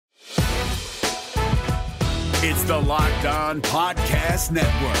It's the Locked On Podcast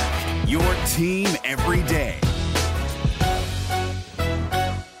Network, your team every day.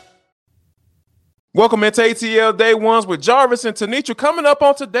 Welcome into ATL Day Ones with Jarvis and Tenitra. Coming up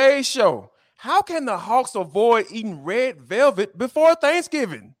on today's show, how can the Hawks avoid eating red velvet before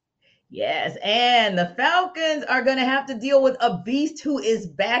Thanksgiving? Yes, and the Falcons are going to have to deal with a beast who is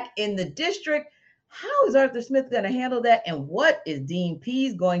back in the district. How is Arthur Smith going to handle that? And what is Dean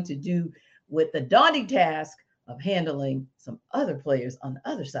Pease going to do with the daunting task of handling some other players on the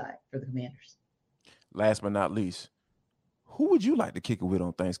other side for the Commanders? Last but not least, who would you like to kick it with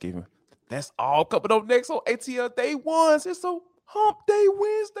on Thanksgiving? That's all coming up next on ATL Day Ones. It's a hump day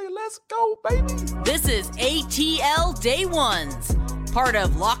Wednesday. Let's go, baby. This is ATL Day Ones, part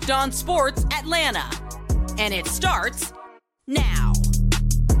of Locked On Sports Atlanta. And it starts now.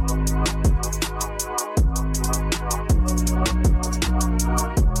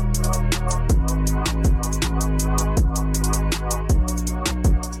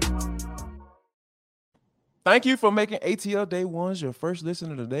 Thank you for making ATL Day Ones your first listen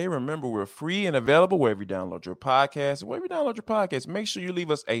of the day. Remember, we're free and available wherever you download your podcast. Wherever you download your podcast, make sure you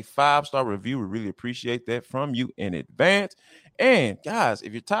leave us a 5-star review. We really appreciate that from you in advance. And guys,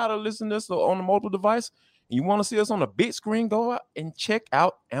 if you're tired of listening to us on a mobile device and you want to see us on a big screen, go out and check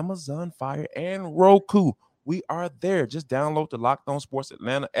out Amazon Fire and Roku. We are there. Just download the Locked On Sports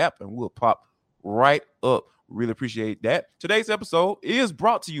Atlanta app and we'll pop right up. Really appreciate that. Today's episode is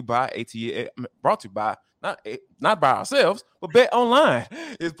brought to you by ATL, not by ourselves, but Bet Online.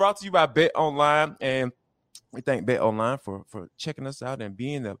 It's brought to you by Bet Online, and we thank Bet Online for checking us out and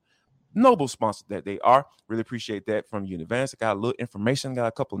being the noble sponsor that they are. Really appreciate that from you in advance. I got a little information, got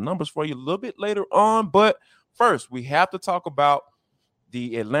a couple of numbers for you a little bit later on, but first we have to talk about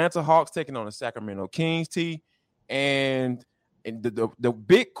the Atlanta Hawks taking on the Sacramento Kings, and the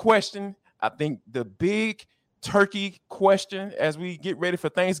big question, I think the big turkey question as we get ready for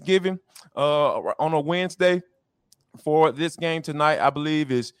Thanksgiving on a Wednesday for this game tonight, I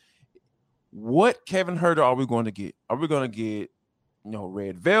believe, is what Kevin Huerter are we going to get? Are we going to get,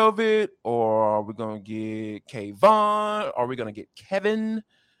 red velvet, or are we going to get Kayvon? Are we going to get Kevin?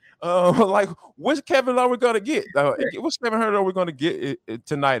 Which Kevin are we going to get? Which Kevin Huerter are we going to get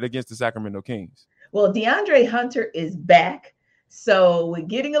tonight against the Sacramento Kings? Well, DeAndre Hunter is back, so we're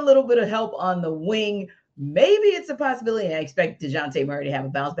getting a little bit of help on the wing. Maybe it's a possibility, and I expect DeJounte Murray to have a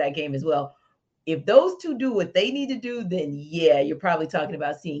bounce-back game as well. If those two do what they need to do, then, yeah, you're probably talking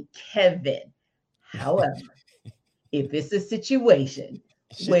about seeing Kevin. However, if it's a situation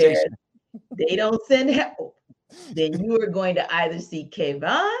where they don't send help, then you are going to either see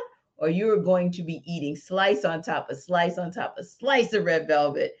Kayvon or you are going to be eating slice on top of slice on top of slice of red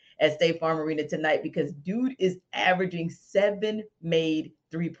velvet at State Farm Arena tonight, because dude is averaging 7 made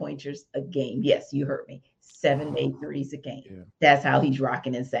three-pointers a game. Yes, you heard me. 7 made threes a game. Yeah. That's how he's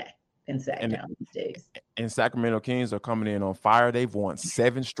rocking in Sac down these days. And Sacramento Kings are coming in on fire. They've won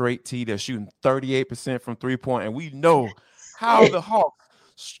 7 straight. They're shooting 38% from three-point, and we know how the Hawks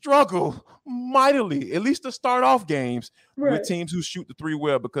struggle mightily, at least to start off games, with teams who shoot the three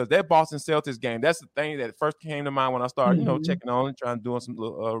well, because that Boston Celtics game, that's the thing that first came to mind when I started, checking on and trying to do some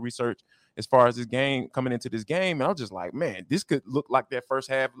research as far as this game, coming into this game. And I was just like, man, this could look like that first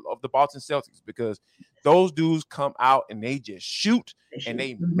half of the Boston Celtics, because those dudes come out and they just shoot and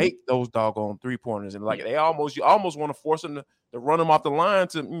they make those doggone three-pointers. And you almost want to force them to run them off the line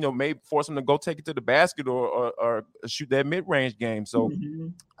to, maybe force them to go take it to the basket or shoot that mid-range game. So,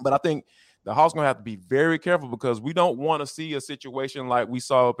 but I think the Hawks going to have to be very careful, because we don't want to see a situation like we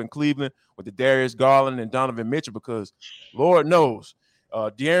saw up in Cleveland with the Darius Garland and Donovan Mitchell, because Lord knows,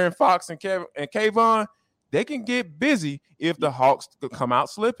 De'Aaron Fox and Kayvon, they can get busy if the Hawks could come out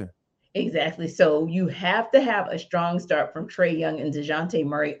slipping. Exactly. So you have to have a strong start from Trae Young and DeJounte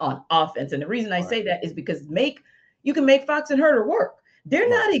Murray on offense. And the reason I say that is because you can make Fox and Huerter work. They're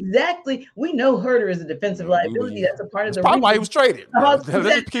not exactly. We know Huerter is a defensive liability. That's a part of the. Probably why he was traded. Let's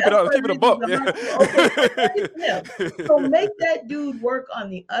keep it a buck. So make that dude work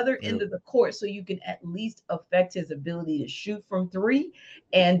on the other end of the court, so you can at least affect his ability to shoot from three,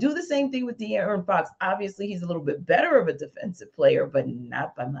 and do the same thing with De'Aaron Fox. Obviously, he's a little bit better of a defensive player, but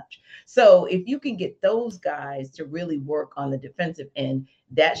not by much. So if you can get those guys to really work on the defensive end,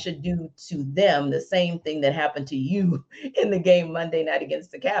 that should do to them the same thing that happened to you in the game Monday night against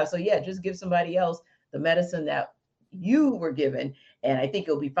the Cavs. So yeah, just give somebody else the medicine that you were given, and I think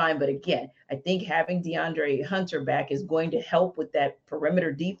it'll be fine. But again, I think having DeAndre Hunter back is going to help with that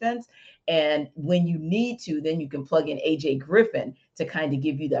perimeter defense. And when you need to, then you can plug in AJ Griffin to kind of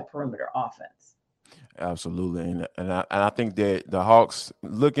give you that perimeter offense. Absolutely. And I think that the Hawks,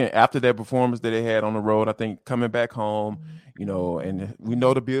 looking after that performance that they had on the road, I think coming back home, and we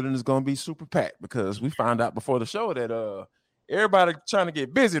know the building is going to be super packed because we found out before the show that everybody trying to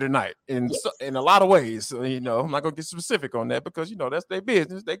get busy tonight in a lot of ways. So, I'm not going to get specific on that because, that's their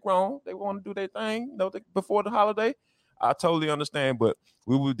business. They grown. They want to do their thing, before the holiday. I totally understand, but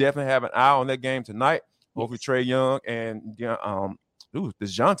we will definitely have an eye on that game tonight. Hopefully Trae Young and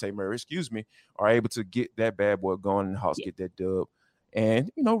DeJounte Murray, are able to get that bad boy going and the Hawks get that dub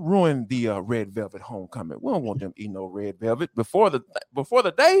and, ruin the red velvet homecoming. We don't want them eating no red velvet before the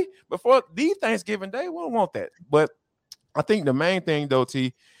Thanksgiving Day. We don't want that. But I think the main thing, though,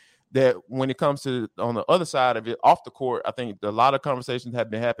 T, that when it comes to on the other side of it, off the court, I think a lot of conversations have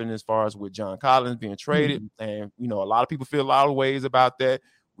been happening as far as with John Collins being traded. And, a lot of people feel a lot of ways about that.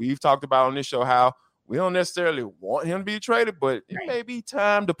 We've talked about on this show how we don't necessarily want him to be traded, but it may be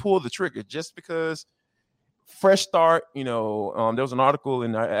time to pull the trigger just because fresh start. There was an article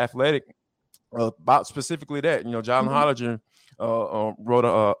in Athletic about specifically that. John Hollinger wrote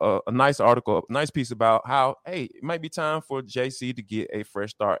a nice article, a nice piece about how, hey, it might be time for JC to get a fresh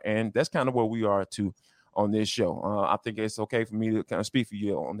start. And that's kind of where we are too on this show. I think it's okay for me to kind of speak for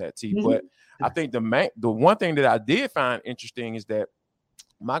you on that, T. But I think the one thing that I did find interesting is that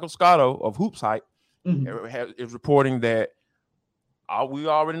Michael Scotto of Hoops Hype is reporting that we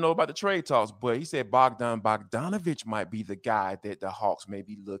already know about the trade talks, but he said Bogdanovich might be the guy that the Hawks may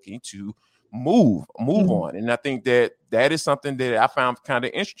be looking to move on. And I think that is something that I found kind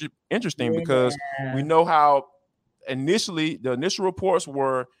of interesting because we know how the initial reports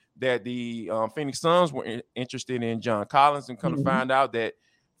were that the Phoenix Suns were interested in John Collins and kind of find out that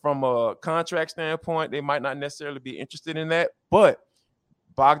from a contract standpoint, they might not necessarily be interested in that, but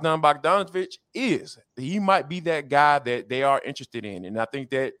Bogdanovich he might be that guy that they are interested in. And I think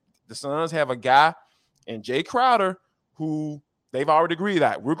that the Suns have a guy in Jay Crowder who they've already agreed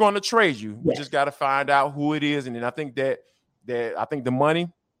that we're going to trade you. We just got to find out who it is. And then I think that I think the money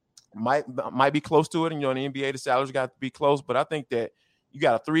might be close to it. And, in the NBA, the salaries got to be close. But I think that you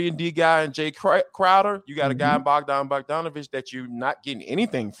got a 3-and-D guy in Jay Crowder. You got a guy in Bogdanovich that you're not getting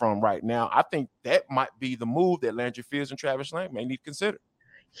anything from right now. I think that might be the move that Landry Fields and Travis Schlenk may need to consider.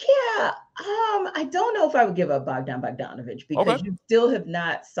 Yeah, I don't know if I would give up Bogdanovich because you still have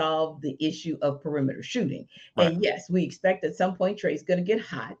not solved the issue of perimeter shooting. Right. And yes, we expect at some point Trae's going to get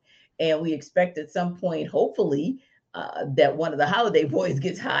hot, and we expect at some point, hopefully, that one of the Holiday boys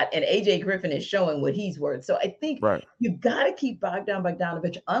gets hot, and AJ Griffin is showing what he's worth. So I think you got to keep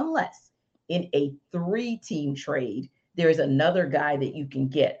Bogdanovich unless in a 3-team trade there's another guy that you can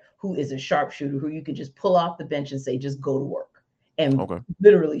get who is a sharpshooter who you can just pull off the bench and say, just go to work. And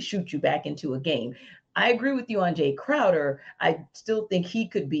literally shoot you back into a game. I agree with you on Jay Crowder. I still think he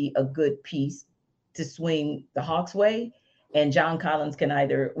could be a good piece to swing the Hawks' way. And John Collins can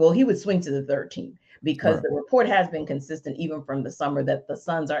he would swing to the third team because the report has been consistent even from the summer that the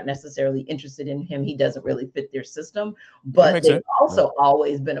Suns aren't necessarily interested in him. He doesn't really fit their system. But they've also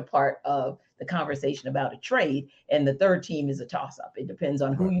always been a part of the conversation about a trade. And the third team is a toss-up. It depends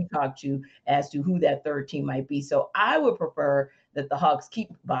on who you talk to as to who that third team might be. So I would prefer that the Hawks keep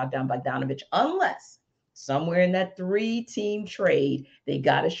Bogdanovich unless somewhere in that 3-team trade, they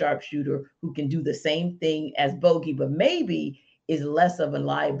got a sharpshooter who can do the same thing as Bogi, but maybe is less of a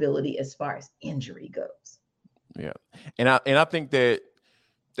liability as far as injury goes. Yeah. And I think that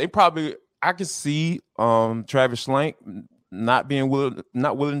I could see Travis Schlenk not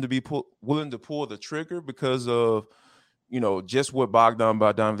willing to pull the trigger because of just what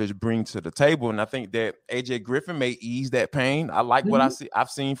Bogdanovich brings to the table. And I think that AJ Griffin may ease that pain. I like what I've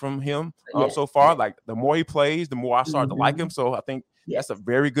seen from him so far. Like the more he plays, the more I start to like him. So I think that's a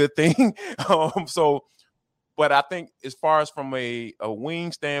very good thing. But I think as far as from a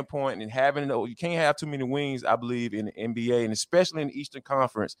wing standpoint and you can't have too many wings, I believe, in the NBA and especially in the Eastern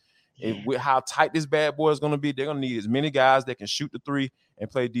Conference. And with how tight this bad boy is going to be, they're going to need as many guys that can shoot the three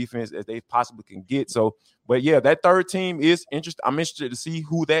and play defense as they possibly can get. So, but yeah, that third team is interesting. I'm interested to see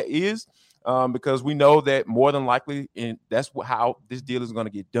who that is because we know that more than likely, and that's how this deal is going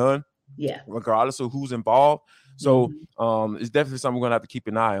to get done. Yeah, regardless of who's involved. So it's definitely something we're going to have to keep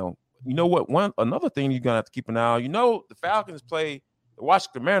an eye on. You know what? Another thing you're going to have to keep an eye on. The Falcons play the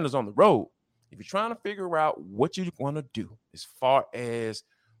Washington Commanders on the road. If you're trying to figure out what you want to do as far as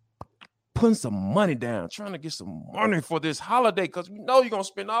putting some money down, trying to get some money for this holiday, because we know you're going to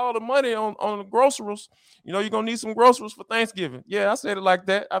spend all the money on the groceries. You're going to need some groceries for Thanksgiving. Yeah, I said it like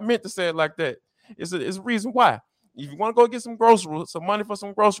that. I meant to say it like that. It's a reason why. If you want to go get some money for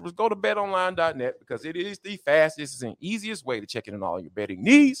some groceries, go to betonline.net because it is the fastest and easiest way to check in on all your betting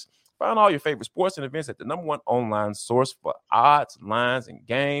needs. Find all your favorite sports and events at the #1 online source for odds, lines, and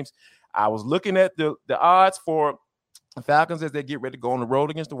games. I was looking at the odds for the Falcons as they get ready to go on the road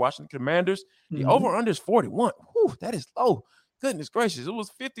against the Washington Commanders. The over-under is 41. Whew, that is low. Goodness gracious. It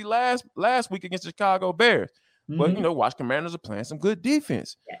was 50 last week against the Chicago Bears. But, Washington Commanders are playing some good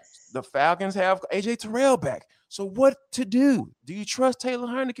defense. Yes. The Falcons have A.J. Terrell back. So what to do? Do you trust Taylor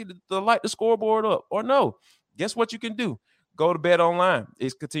Heineke to light the scoreboard up or no? Guess what you can do? Go to Bet Online.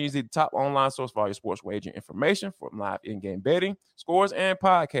 It continues to be the top online source for all your sports wagering information, from live in-game betting, scores, and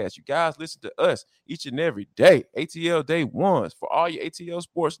podcasts. You guys listen to us each and every day. ATL Day Ones for all your ATL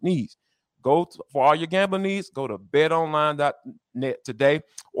sports needs. For all your gambling needs, go to betonline.net today,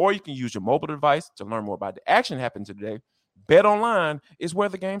 or you can use your mobile device to learn more about the action happening today. Bet Online is where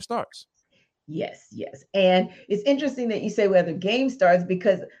the game starts. Yes. And it's interesting that you say where the game starts,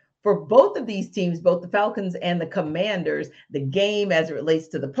 because for both of these teams, both the Falcons and the Commanders, the game as it relates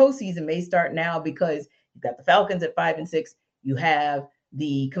to the postseason may start now, because you've got the Falcons at 5-6. You have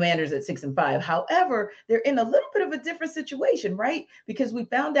the Commanders at 6-5. However, they're in a little bit of a different situation, right? Because we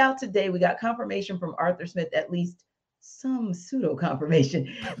found out today, we got confirmation from Arthur Smith, at least some pseudo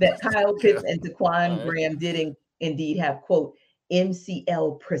confirmation, that Kyle Pitts and Taquan Graham did indeed have, quote,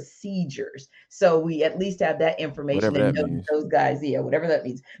 MCL procedures. So we at least have that information, and know those guys, whatever that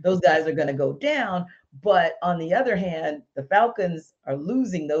means, those guys are going to go down. But on the other hand, the Falcons are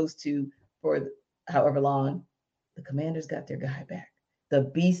losing those two for however long. The Commanders got their guy back. The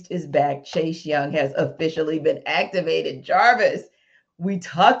beast is back. Chase Young has officially been activated. Jarvis, we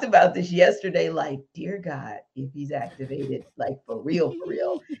talked about this yesterday, like, dear God, if he's activated, like for real,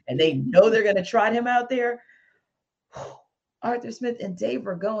 and they know they're going to trot him out there. Arthur Smith and Dave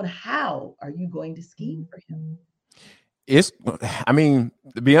Ragone, how are you going to scheme for him?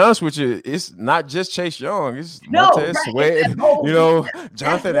 To be honest with you, it's not just Chase Young. It's Montez Sweat,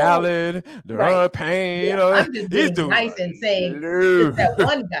 Jonathan Allen, Deron Payne. I'm just being nice and saying it's that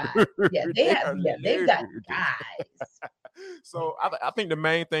one guy. They've got guys. So I think the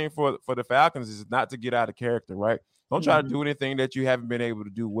main thing for the Falcons is not to get out of character, right? Don't try to do anything that you haven't been able to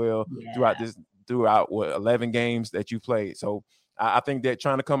do well throughout 11 games that you played. So I think that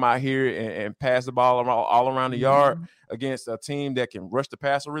trying to come out here and pass the ball all around the yard against a team that can rush the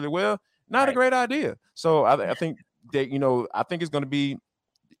passer really well, not a great idea. So I think that, I think it's going to be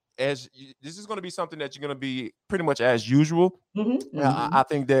this is going to be something that you're going to be pretty much as usual. I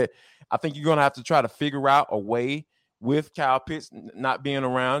think you're going to have to try to figure out a way with Kyle Pitts not being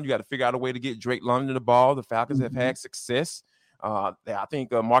around. You got to figure out a way to get Drake London the ball. The Falcons have had success. I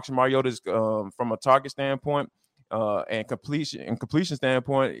think Marcus Mariota is from a target standpoint and completion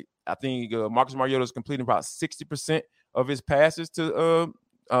standpoint. I think Marcus Mariota is completing about 60% of his passes to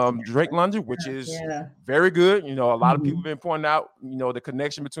Drake London, which is very good. A lot of people have been pointing out, the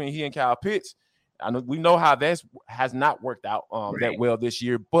connection between he and Kyle Pitts. I know we know how that has not worked out that well this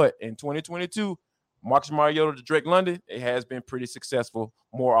year, but in 2022. Marcus Mariota to Drake London, it has been pretty successful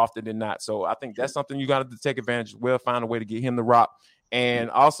more often than not. So I think that's something you got to take advantage of. Well, find a way to get him the rock, and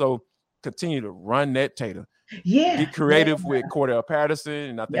also continue to run that Tater. Get creative with Cordell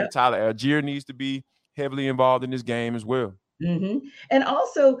Patterson, and I think Tyler Algier needs to be heavily involved in this game as well. And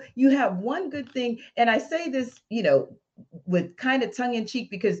also, you have one good thing, and I say this, with kind of tongue in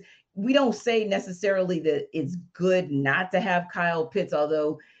cheek, because we don't say necessarily that it's good not to have Kyle Pitts,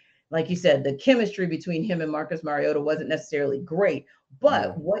 although, like you said, the chemistry between him and Marcus Mariota wasn't necessarily great.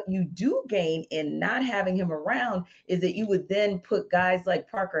 But what you do gain in not having him around is that you would then put guys like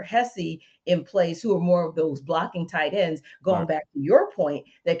Parker Hesse in place, who are more of those blocking tight ends, going back to your point,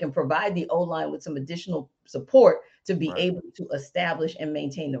 that can provide the O-line with some additional support to be able to establish and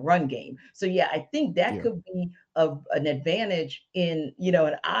maintain the run game. So, I think that could be an advantage in,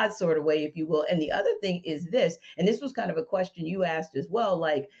 an odd sort of way, if you will. And the other thing is this, and this was kind of a question you asked as well,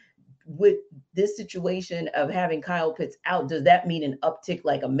 like, with this situation of having Kyle Pitts out, does that mean an uptick,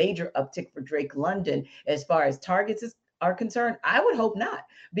 like a major uptick for Drake London as far as targets are concerned? I would hope not,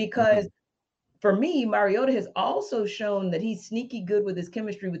 because for me, Mariota has also shown that he's sneaky good with his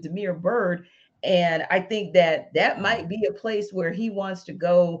chemistry with Damiere Byrd. And I think that might be a place where he wants to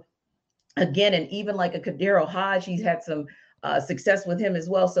go again. And even like a Kadero Hodge, he's had some success with him as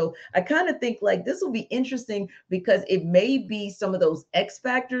well. So I kind of think like this will be interesting, because it may be some of those X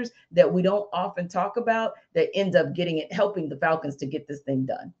factors that we don't often talk about that end up helping the Falcons to get this thing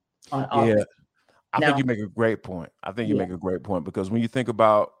done on offense. I think you make a great point. Because when you think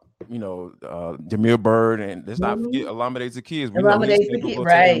about, Damiere Byrd, and let's not forget Olamide Zaccheaus. We know he's capable of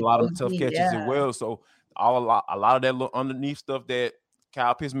taking a lot of tough catches as well. So a lot of that little underneath stuff that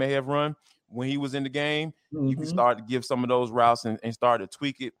Kyle Pitts may have run when he was in the game, you can start to give some of those routes and start to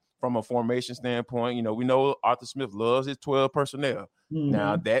tweak it from a formation standpoint. You know, we know Arthur Smith loves his 12 personnel.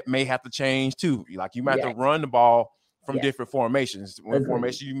 Now that may have to change too. Like you might have to run the ball from different formations. One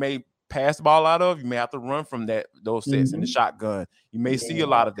formation you may pass the ball out of, you may have to run from those sets in the shotgun. You may see a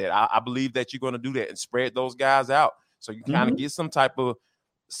lot of that. I believe that you're going to do that and spread those guys out so you kind of get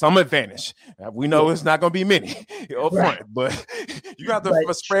some advantage. We know it's not going to be many up front, but you got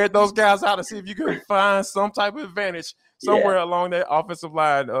to spread those guys out and see if you can find some type of advantage somewhere along that offensive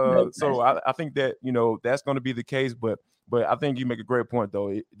line. So I think that, you know, that's going to be the case. But I think you make a great point,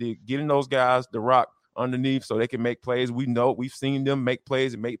 though. Getting those guys the rock underneath so they can make plays. We've seen them make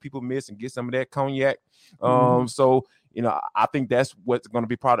plays and make people miss and get some of that cognac. So, you know, I think that's what's going to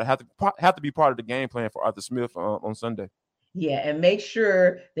be have to be part of the game plan for Arthur Smith on Sunday. Yeah, and make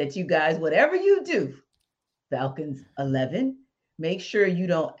sure that you guys, whatever you do, Falcons 11, make sure you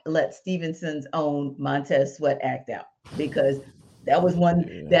don't let Stevenson's own Montez Sweat act out, because that was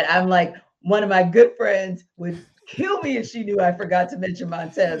one that I'm like, one of my good friends would kill me if she knew I forgot to mention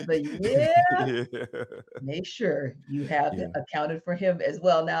Montez. But make sure you have accounted for him as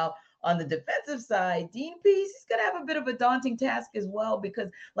well. Now, on the defensive side, Dean Pease is going to have a bit of a daunting task as well, because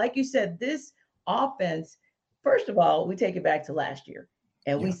like you said, this offense, first of all, we take it back to last year,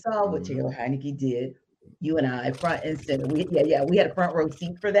 and we saw what Taylor Heineke did. You and I, front and center. We had a front row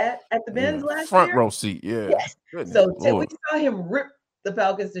seat for that at the Benz last year. Front row seat, yes. So we saw him rip the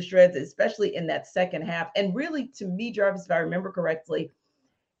Falcons to shreds, especially in that second half. And really, to me, Jarvis, if I remember correctly,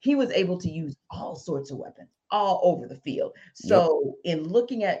 he was able to use all sorts of weapons all over the field. So in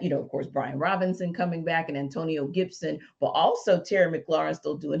looking at, of course, Brian Robinson coming back and Antonio Gibson, but also Terry McLaurin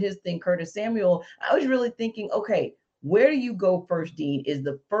still doing his thing, Curtis Samuel, I was really thinking, okay, where do you go first, Dean? Is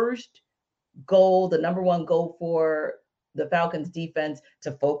the first goal, the number one goal for the Falcons defense,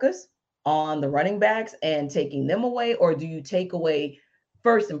 to focus on the running backs and taking them away? Or do you take away,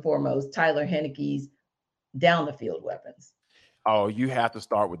 first and foremost, Tyler Heineke's down the field weapons? Oh, you have to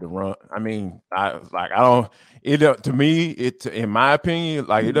start with the run. I mean, in my opinion,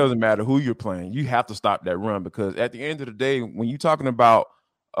 like, it doesn't matter who you're playing. You have to stop that run, because at the end of the day, when you're talking about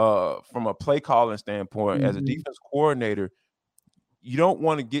from a play calling standpoint, as a defense coordinator, you don't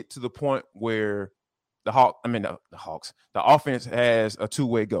want to get to the point where the offense has a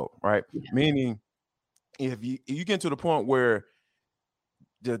two-way go, right? Yeah. Meaning, if you get to the point where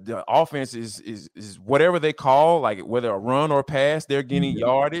the offense is whatever they call, like whether a run or pass, they're getting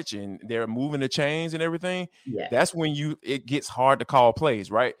yardage and they're moving the chains and everything. Yeah. That's when it gets hard to call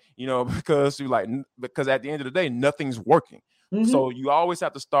plays, right? Because at the end of the day, nothing's working. So you always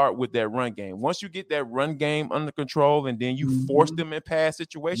have to start with that run game. Once you get that run game under control, and then you force them in pass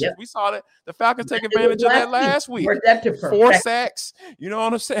situations. We saw that the Falcons take advantage of that last week. 4 sacks, you know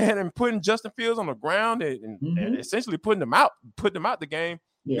what I'm saying, and putting Justin Fields on the ground and essentially putting them out the game.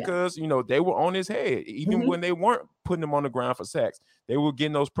 Because they were on his head, even when they weren't putting him on the ground for sacks. They were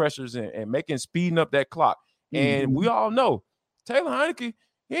getting those pressures and speeding up that clock. And we all know Taylor Heineke,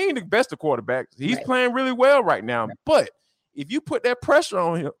 he ain't the best of quarterbacks. He's playing really well right now. But if you put that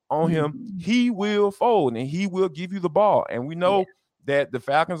pressure on him, he will fold and he will give you the ball. And we know that the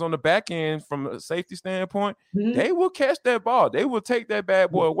Falcons on the back end, from a safety standpoint, they will catch that ball. They will take that bad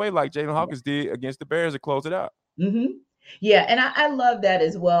boy away like Jalen Hawkins did against the Bears to close it out. Yeah, and I love that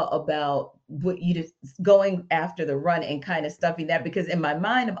as well, about what you just going after the run and kind of stuffing that, because in my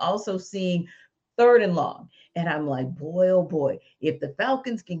mind, I'm also seeing 3rd and long. And I'm like, boy, oh boy, if the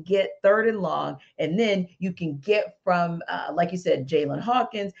Falcons can get 3rd and long, and then you can get from, like you said, Jalen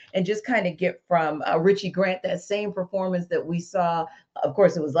Hawkins, and just kind of get from Richie Grant that same performance that we saw. Of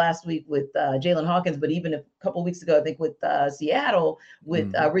course, it was last week with Jalen Hawkins, but even a couple of weeks ago, I think with Seattle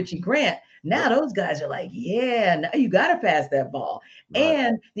with Richie Grant. Now those guys are like, now you got to pass that ball. Right.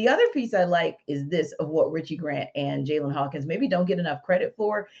 And the other piece I like is this, of what Richie Grant and Jalen Hawkins maybe don't get enough credit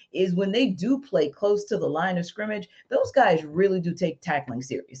for, is when they do play close to the line of scrimmage, those guys really do take tackling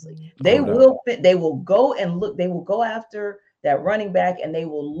seriously. They will go and look, they will go after that running back, and they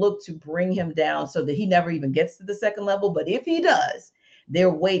will look to bring him down so that he never even gets to the second level. But if he does,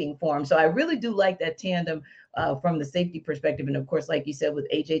 they're waiting for him. So I really do like that tandem from the safety perspective. And of course, like you said,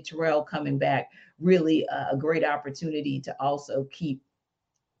 with AJ Terrell coming back, really a great opportunity to also keep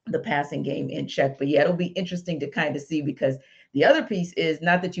the passing game in check. But it'll be interesting to kind of see, because the other piece is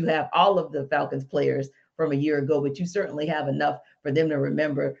not that you have all of the Falcons players from a year ago, but you certainly have enough for them to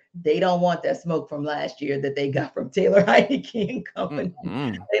remember they don't want that smoke from last year that they got from Taylor Heineke and company.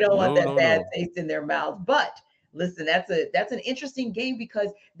 They don't want that bad taste in their mouth. But Listen, that's an interesting game because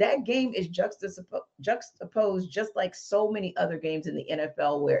that game is juxtaposed just like so many other games in the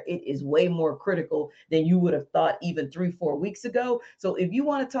NFL where it is way more critical than you would have thought even 3-4 weeks ago. So if you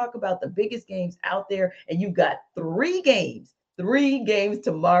want to talk about the biggest games out there and you've got three games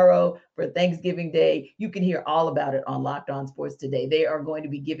tomorrow for Thanksgiving Day. You can hear all about it on Locked On Sports Today. They are going to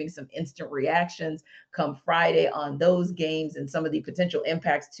be giving some instant reactions come Friday on those games and some of the potential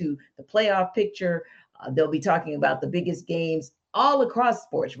impacts to the playoff picture. They'll be talking about the biggest games all across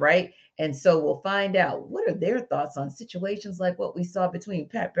sports, right? And so we'll find out what are their thoughts on situations like what we saw between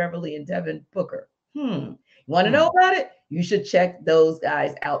Pat Beverly and Devin Booker. You want to know about it? You should check those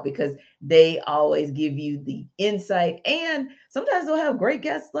guys out because they always give you the insight. And sometimes they'll have great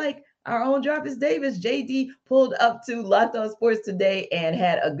guests like our own Jarvis Davis. JD pulled up to Locked On Sports Today and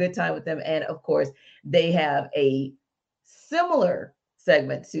had a good time with them. And of course, they have a similar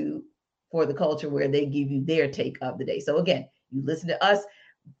segment to For the Culture where they give you their take of the day. So again, you listen to us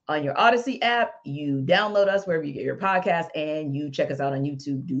on your Odyssey app, you download us wherever you get your podcast, and you check us out on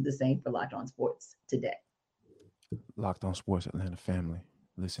YouTube. Do the same for Locked On Sports Today. Locked On Sports Atlanta family,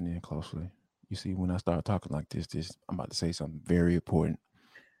 listen in closely. You see, when I start talking like this, I'm about to say something very important.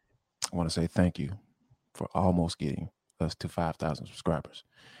 I want to say thank you for almost getting us to 5,000 subscribers.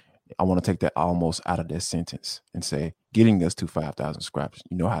 I want to take that almost out of that sentence and say getting us to 5,000 subscribers.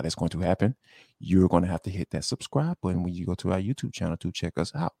 You know how that's going to happen? You're going to have to hit that subscribe button when you go to our YouTube channel to check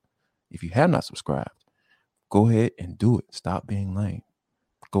us out. If you have not subscribed, go ahead and do it. Stop being lame.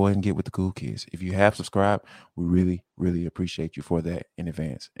 Go ahead and get with the cool kids. If you have subscribed, we really, really appreciate you for that in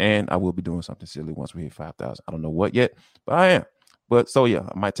advance. And I will be doing something silly once we hit 5,000. I don't know what yet, but I am. But so, yeah,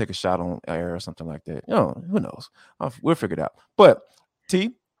 I might take a shot on air or something like that. You know, who knows? We'll figure it out. But,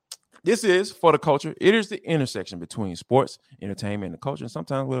 T, this is For the Culture. It is the intersection between sports, entertainment, and the culture, and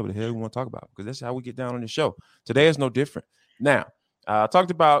sometimes whatever the hell we want to talk about, because that's how we get down on the show. Today is no different. Now, I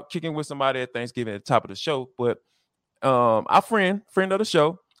talked about kicking with somebody at Thanksgiving at the top of the show, but our friend of the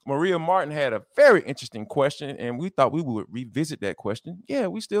show, Maria Martin, had a very interesting question, and we thought we would revisit that question. Yeah,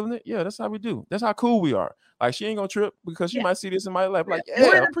 we still in it. Yeah, that's how we do. That's how cool we are. Like, she ain't gonna trip because she might see this in my life. Like, yeah,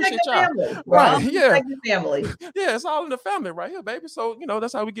 I appreciate y'all. Family, right? Yeah, family. Yeah, it's all in the family right here, baby. So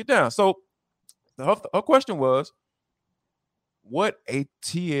that's how we get down. So her question was, what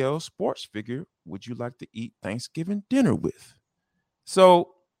ATL sports figure would you like to eat Thanksgiving dinner with?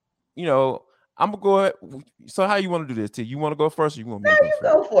 So, I'm gonna go ahead. So, how you want to do this, T? You want to go first, or you want me to go first?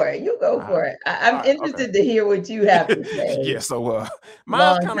 Go for it. You go for it. I'm interested to hear what you have to say. Yeah. So,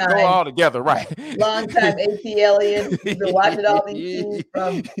 mine's kind of go all together, right? Long time ATLian. You've been watching all these things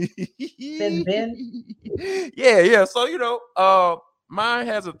from since then. Yeah. So, mine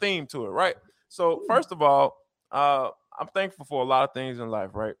has a theme to it, right? So, first of all, I'm thankful for a lot of things in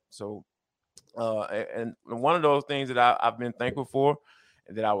life, right? So, and one of those things that I've been thankful for,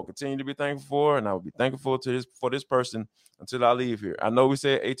 and that I will continue to be thankful for, and I will be thankful for this person until I leave here. I know we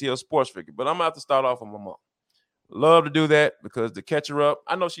said ATL sports figure, but I'm gonna have to start off with my mom. Love to do that because to catch her up,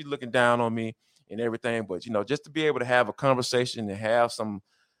 I know she's looking down on me and everything, but just to be able to have a conversation and have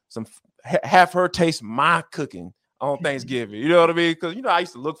have her taste my cooking on Thanksgiving. You know what I mean? Because I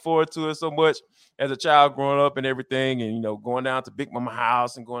used to look forward to it so much as a child growing up and everything, and going down to Big Mama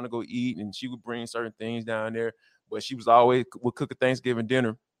house and going to go eat, and she would bring certain things down there. But she would cook a Thanksgiving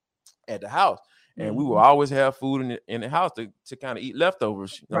dinner at the house. And we would always have food in the house to kind of eat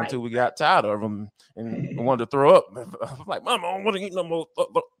leftovers until we got tired of them and wanted to throw up. I was like, Mama, I don't want to eat no more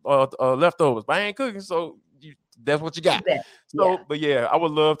leftovers. But I ain't cooking, so that's what you got. But yeah, I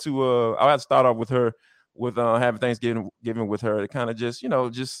would love to I had to start off with her with having Thanksgiving with her to kind of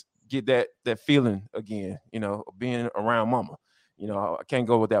just get that feeling again, being around Mama. I can't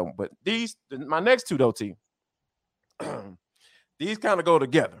go with that one. But my next two though, T. These kind of go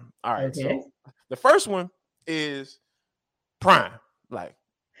together. All right. Okay. So the first one is prime, like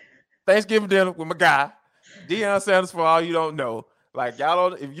Thanksgiving dinner with my guy, Deion Sanders. For all you don't know, like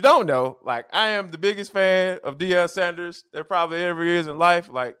if you don't know, like I am the biggest fan of Deion Sanders there probably ever is in life.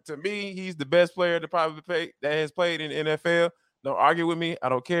 Like to me, he's the best player that has played in the NFL. Don't argue with me. I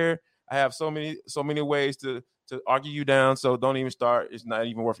don't care. I have so many ways to argue you down. So don't even start. It's not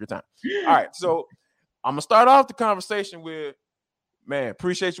even worth your time. All right. So I'm gonna start off the conversation with, man,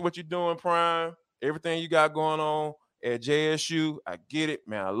 appreciate you what you're doing, Prime. Everything you got going on at JSU. I get it,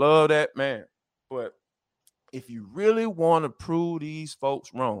 man. I love that, man. But if you really want to prove these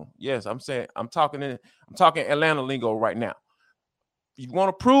folks wrong, yes, I'm talking Atlanta lingo right now. If you want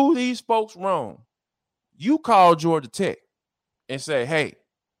to prove these folks wrong, you call Georgia Tech and say, hey,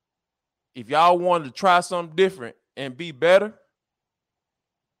 if y'all wanted to try something different and be better,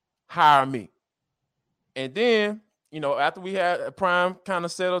 hire me. And then, after we had Prime kind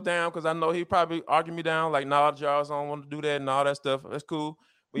of settled down, because I know he probably argued me down, like, nah, Jarvis, I don't want to do that and all that stuff. That's cool.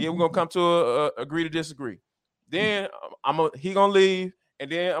 But yeah, we're going to come to a agree to disagree. Then he going to leave.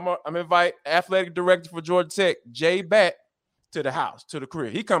 And then I'm invite athletic director for Georgia Tech, Jay, back to the house, to the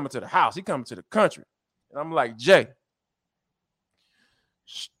crib. He coming to the house. He coming to the country. And I'm like, Jay,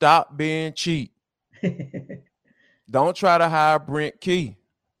 stop being cheap. Don't try to hire Brent Key.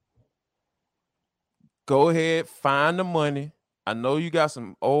 Go ahead, find the money. I know you got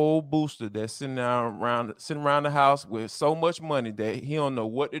some old booster that's sitting around the house with so much money that he don't know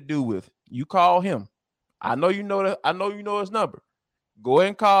what to do with. You call him. I know you know that. I know you know his number. Go ahead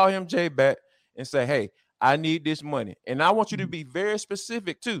and call him, Jay, back and say, hey, I need this money. And I want you to be very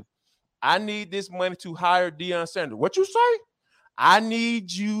specific too. I need this money to hire Deion Sanders. What you say? I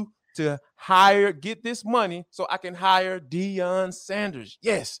need you to get this money so I can hire Deion Sanders.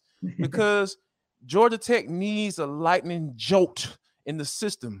 Yes, because Georgia Tech needs a lightning jolt in the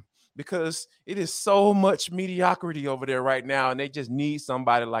system because it is so much mediocrity over there right now, and they just need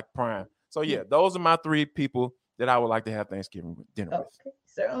somebody like Prime. So, yeah, those are my 3 people that I would like to have Thanksgiving dinner with.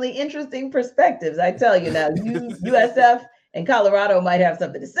 Certainly interesting perspectives. I tell you now, USF and Colorado might have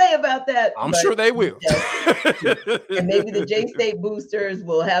something to say about that. I'm sure they will. And maybe the J-State boosters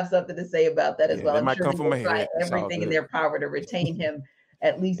will have something to say about that as well. They might come from ahead. Everything in their power to retain him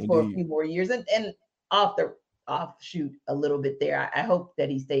at least for a few more years. And offshoot a little bit there. I hope that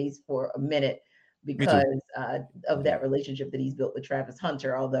he stays for a minute because of that relationship that he's built with Travis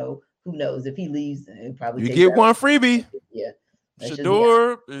Hunter. Although who knows, if he leaves, he'll probably get one freebie. Yeah.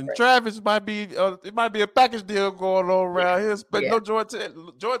 Shador and Travis might be it might be a package deal going on around here, but no Georgia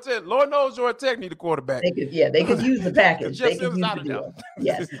Tech. Lord knows Georgia Tech need a quarterback. They could use the package. They could use the deal.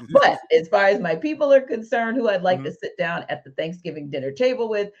 Yes, but as far as my people are concerned, who I'd like to sit down at the Thanksgiving dinner table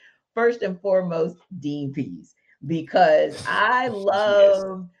with, first and foremost, Dean Pease. Because I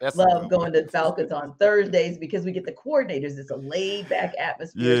love going to Falcons on Thursdays because we get the coordinators. It's a laid back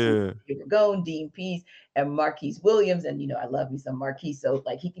atmosphere. Yeah. We're going Dean Pease and Marquise Williams. And, I love me some Marquise. So,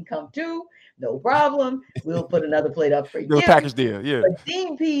 he can come too. No problem. We'll put another plate up for you. Package deal. Yeah. But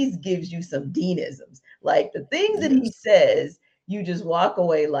Dean Pease gives you some Deanisms. Like the things that he says, you just walk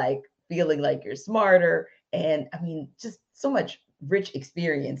away feeling like you're smarter. And, just so much rich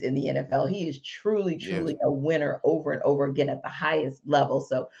experience in the NFL. He is truly a winner over and over again at the highest level.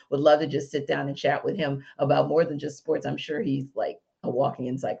 So would love to just sit down and chat with him about more than just sports. I'm sure he's like a walking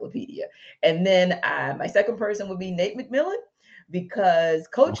encyclopedia. And then my second person would be Nate McMillan because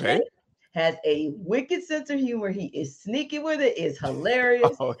Coach Nate has a wicked sense of humor. He is sneaky with it. It's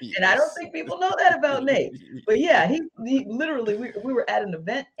hilarious. And I don't think people know that about Nate. But yeah, he literally, we were at an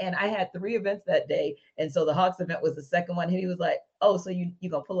event and I had 3 events that day. And so the Hawks event was the second one. And he was like, oh, so you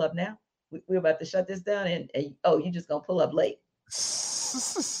going to pull up now? We're about to shut this down. And you just going to pull up late.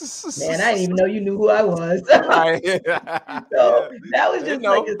 Man, I didn't even know you knew who I was. So that was just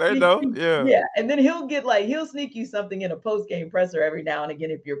they know. Yeah. And then he'll sneak you something in a post-game presser every now and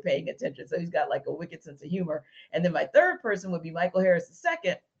again if you're paying attention. So he's got a wicked sense of humor. And then my third person would be Michael Harris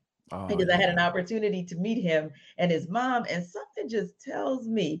II, because I had an opportunity to meet him and his mom, and something just tells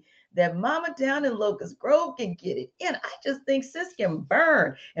me that mama down in Locust Grove can get it in. I just think sis can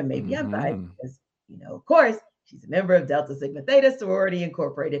burn. And maybe I'm biased because, of course, she's a member of Delta Sigma Theta Sorority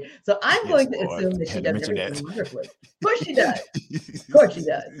Incorporated. So I'm going to assume that she does everything wonderfully. Of course she does. Of course she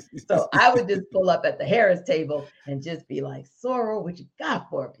does. So I would just pull up at the Harris table and just be like, Soror, what you got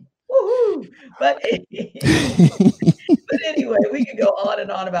for me? Woohoo! But anyway, we could go on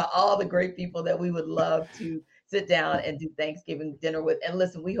and on about all the great people that we would love to sit down and do Thanksgiving dinner with. And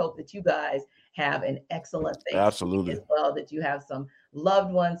listen, we hope that you guys have an excellent Thanksgiving as well, that you have some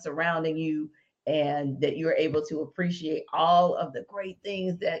loved ones surrounding you, and that you're able to appreciate all of the great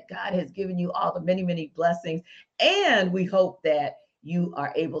things that God has given you, all the many, many blessings. And we hope that you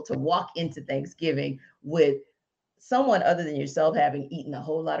are able to walk into Thanksgiving with someone other than yourself having eaten a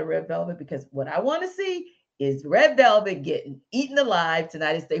whole lot of red velvet, because what I want to see is red velvet getting eaten alive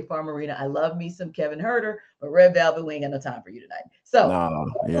tonight at State Farm Arena. I love me some Kevin Herter, but red velvet, we ain't got no time for you tonight. So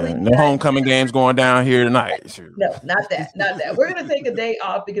no homecoming games going down here tonight. No, not that. We're going to take a day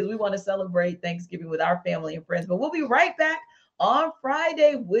off because we want to celebrate Thanksgiving with our family and friends, but we'll be right back on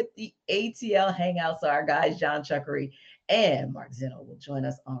Friday with the ATL Hangouts. Our guys, John Chuckery and Mark Zeno, will join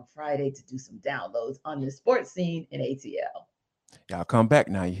us on Friday to do some downloads on the sports scene in ATL. Y'all come back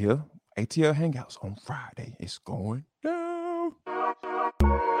now, you hear? ATL Hangouts on Friday. It's going down.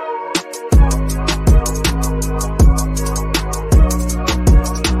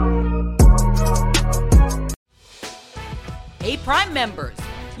 Hey, Prime members,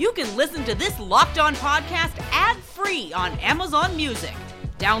 you can listen to this Locked On podcast ad-free on Amazon Music.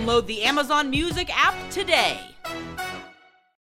 Download the Amazon Music app today.